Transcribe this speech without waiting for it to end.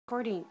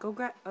recording. Go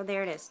grab. Oh,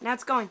 there it is. Now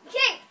it's going.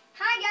 Okay.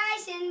 Hi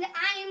guys, and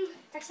I am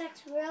XX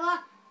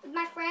Gorilla with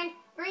my friend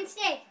Brain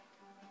Steak.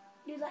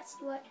 Dude, let's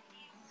do it.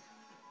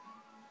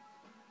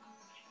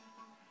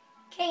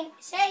 Okay,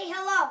 say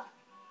hello.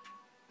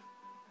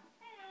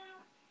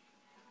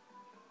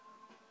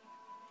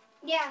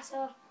 Yeah,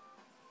 so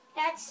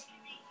that's,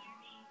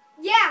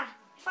 yeah,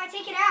 if I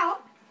take it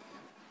out,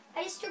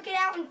 I just took it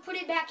out and put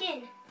it back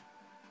in.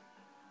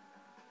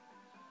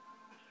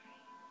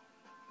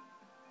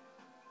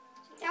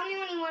 So tell me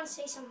when you want to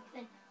say something.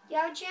 Do you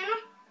have a channel?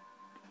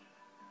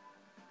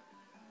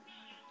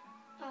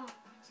 Oh.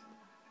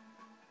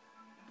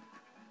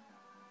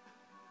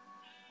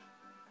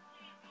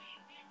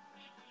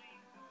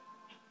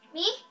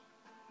 Me?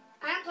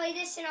 I haven't played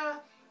this in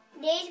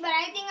days, but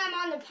I think I'm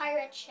on the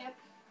pirate ship.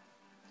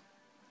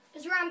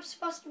 This is where I'm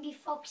supposed to be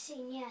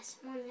focusing. Yes,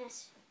 I'm on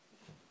this.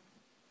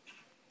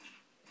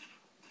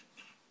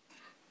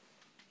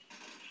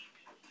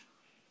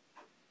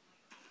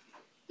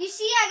 You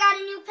see, I got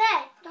a new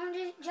pet. Don't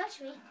judge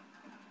me.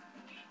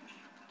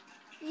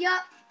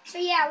 Yup. So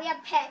yeah, we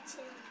have pets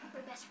and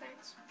we're best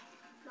friends.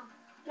 No,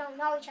 we don't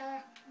know each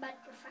other, but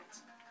we're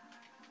friends.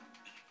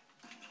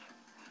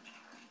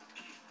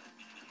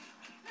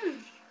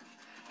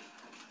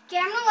 Okay,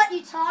 I'm gonna let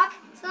you talk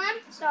to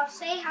them. So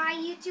say hi,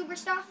 YouTuber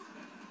stuff.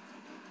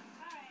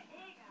 Alright,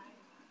 hey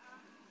guys.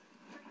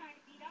 We're trying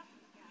to beat up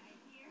this guy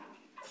here.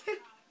 Okay.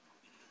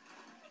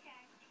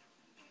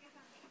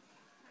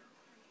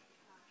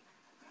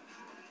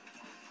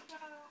 So,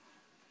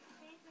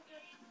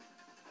 basically...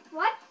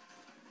 What?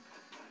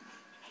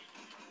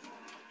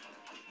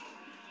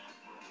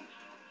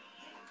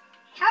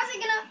 How's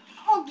it gonna?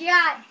 Oh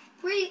God,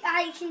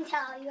 I can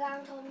tell you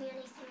haven't told me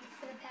anything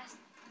for the past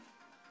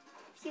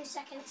few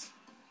seconds,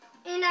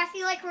 and I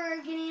feel like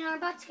we're getting our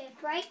butts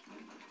kicked, right?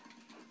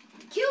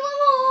 Kill them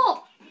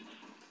all!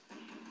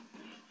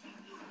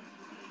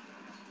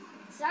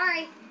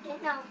 Sorry,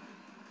 didn't know.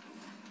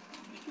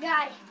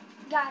 God.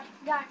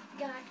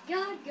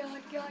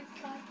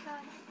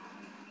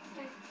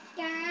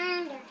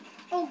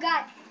 Oh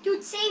God,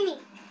 dude, save me!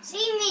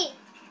 Save me!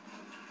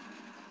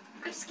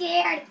 I'm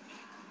scared.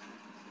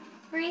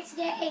 Brain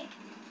Steak.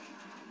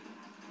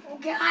 Oh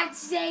God,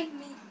 save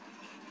me.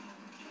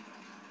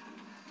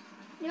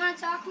 You want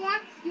to talk more?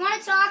 You want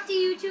to talk to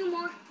YouTube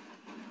more?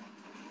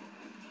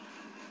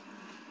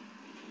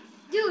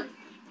 Dude,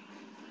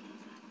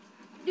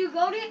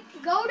 go to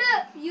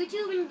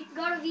YouTube and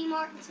go to V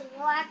Martinson.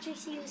 You'll actually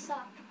see this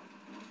up.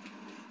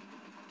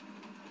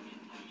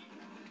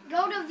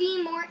 Go to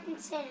V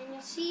Martinson and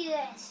you'll see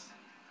this.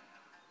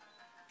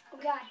 Oh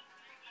God.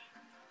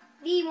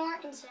 V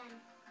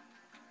Martinson.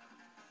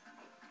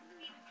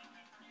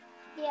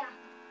 Yeah.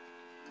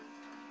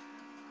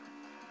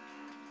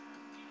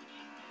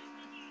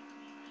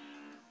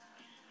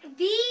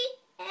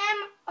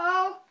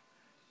 VMO.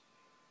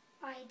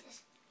 I hate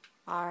this.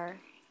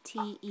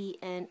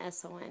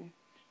 RTENSON.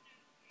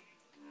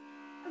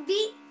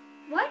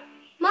 What?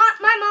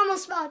 My mom will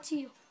spell it to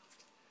you.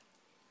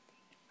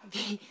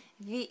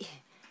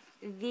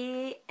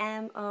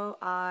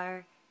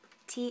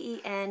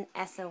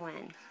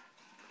 VMORTENSON.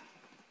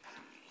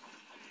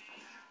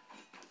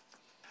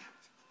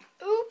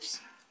 Oops.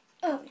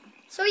 Oh.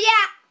 So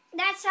yeah,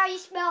 that's how you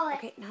spell it.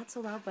 Okay, not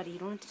so loud, buddy. You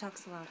don't have to talk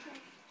so loud.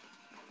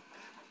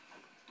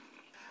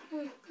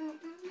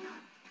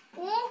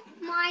 Oh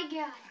my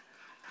God.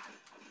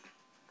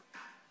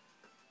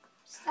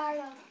 Start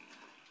over.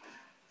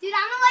 Dude,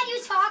 I'm gonna let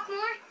you talk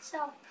more,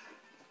 so.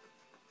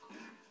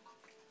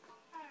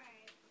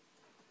 Alright.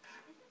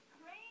 This is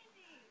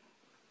crazy.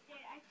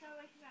 Dude, I so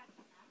wish you had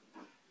some now.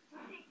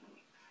 Oh my God.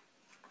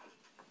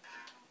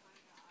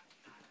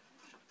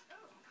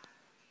 Oh.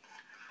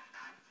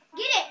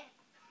 Get it!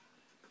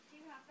 Do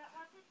you have that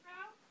weapon,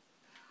 bro?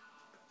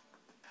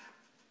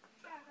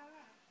 Yeah, go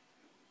ahead.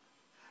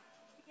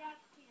 Yeah,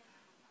 he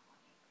doesn't have that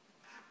weapon.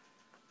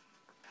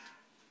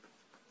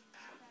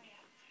 So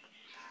yeah.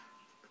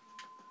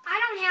 I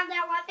don't have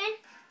that weapon.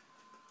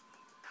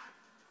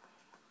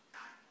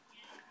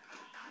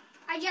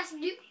 I just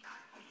do.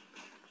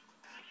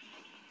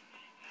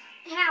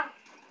 How?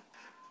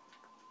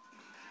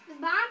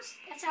 With bombs?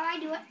 That's how I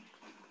do it.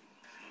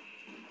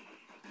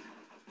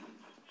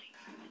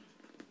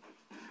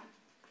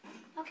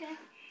 Okay.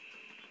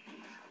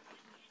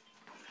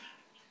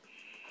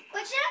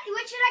 What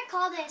should I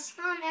call this?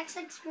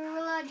 XX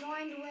Gorilla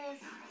joined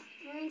with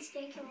Brain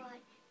Steak or what?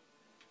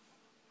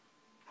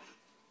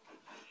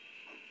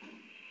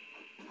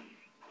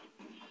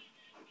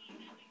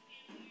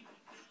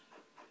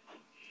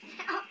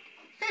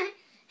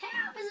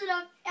 How is it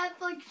an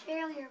epic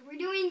failure? We're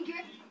doing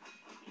great.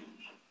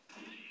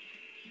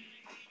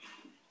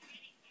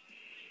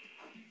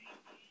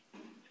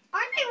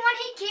 Aren't they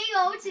one-hit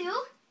KO too?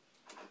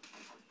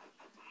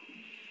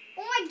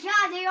 Oh my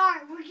God, they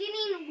are. We're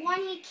getting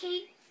one-hit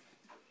KO.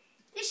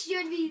 This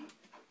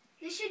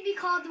should be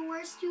called the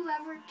worst two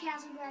ever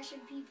Castle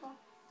Crashing people.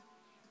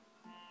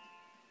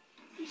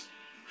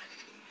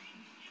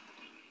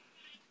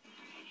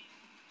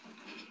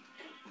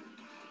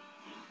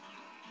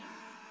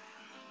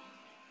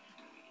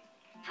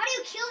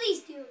 to kill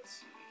these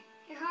dudes.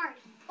 They're hard.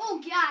 Oh,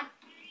 God.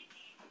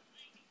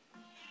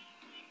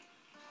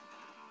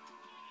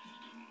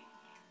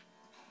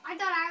 I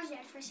thought I was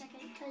dead for a second,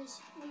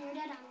 because when you're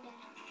dead, I'm dead.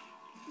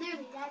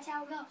 Literally, that's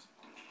how it goes.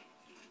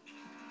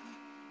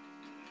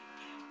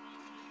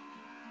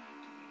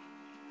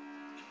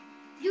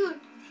 Dude,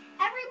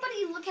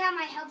 everybody look at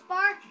my health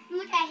bar and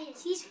look at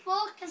his. He's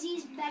full because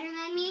he's better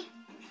than me,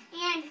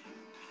 and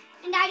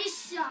I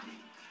just suck.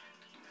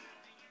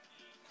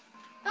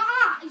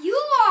 You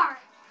are!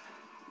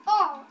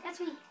 Oh,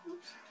 that's me.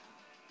 Oops.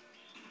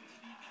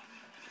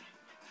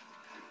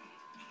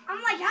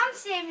 I'm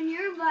saving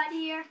your butt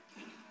here.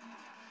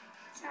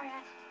 Sorry.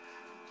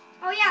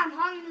 Oh yeah, I'm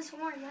hogging this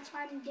horn. That's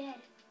why I'm dead.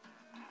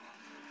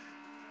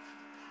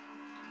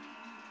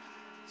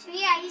 So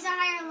yeah, he's a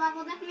higher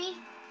level than me,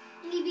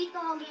 and he beat the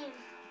whole game.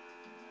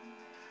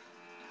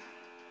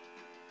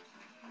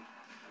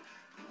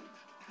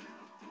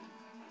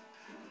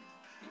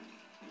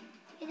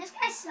 Hey, this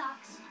guy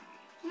sucks.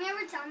 Have you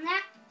ever done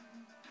that?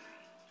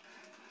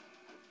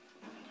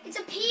 It's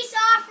a peace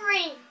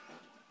offering.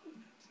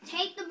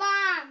 Take the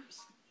bombs.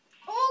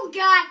 Oh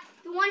God,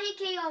 the one hit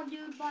KO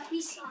dude, but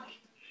he sucked.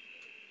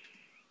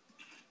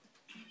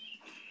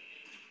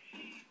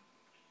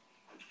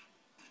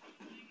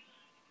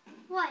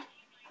 What?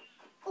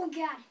 Oh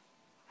God.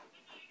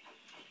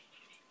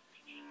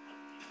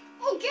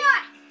 Oh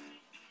God.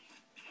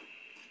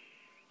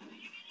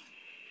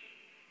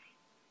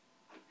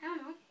 I don't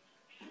know.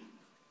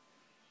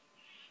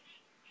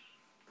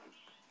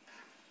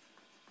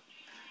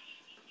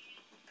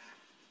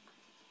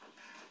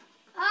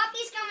 Oh,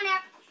 he's coming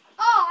at.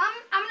 Oh,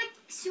 I'm gonna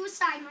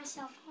suicide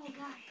myself. Oh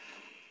God.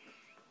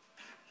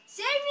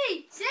 Save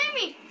me! Save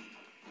me!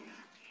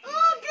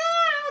 Oh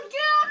God! Oh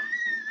God!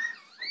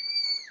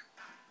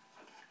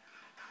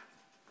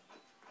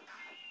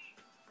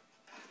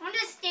 I'm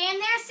just stand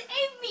there.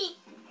 Save me!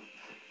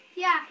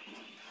 Yeah.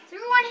 Threw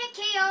one hit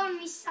KO and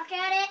we suck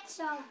at it,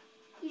 so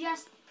you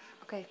just.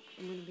 Okay,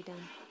 I'm gonna be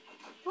done.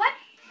 What?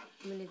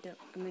 I'm gonna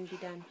be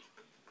done.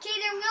 Okay,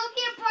 there will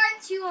be a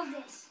part 2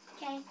 of this.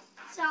 Okay,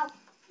 so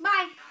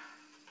bye.